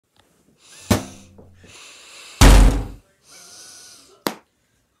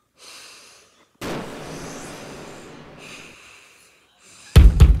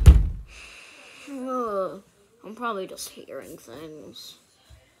probably just hearing things.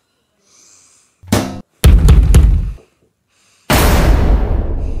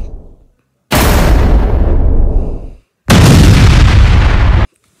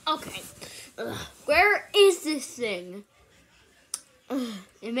 Okay, where is this thing?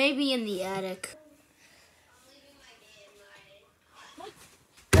 It may be in the attic.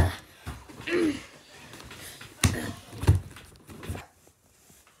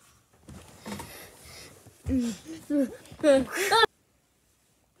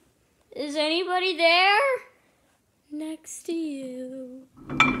 Is anybody there? Next to you.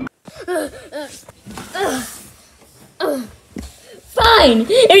 Fine!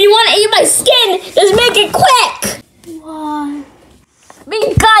 If you want to eat my skin, just make it quick! Why?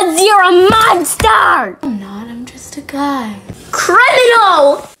 Because you're a monster! I'm not, I'm just a guy.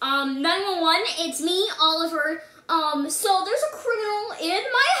 Criminal! 911, it's me, Oliver. So there's a criminal in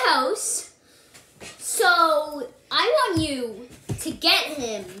my house. So I want you to get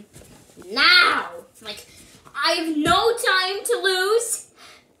him now. Like, I have no time to lose.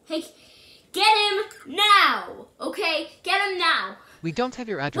 Hey, get him now, okay? Get him now. We don't have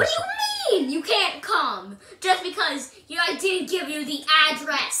your address. What do you mean you can't come? Just because I didn't give you the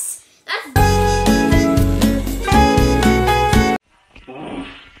address.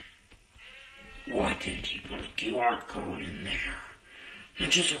 Why didn't you put a QR code in there?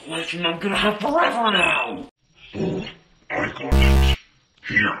 It's just a legend I'm gonna have forever now! Oh, I got it.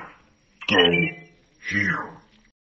 Here. Go here.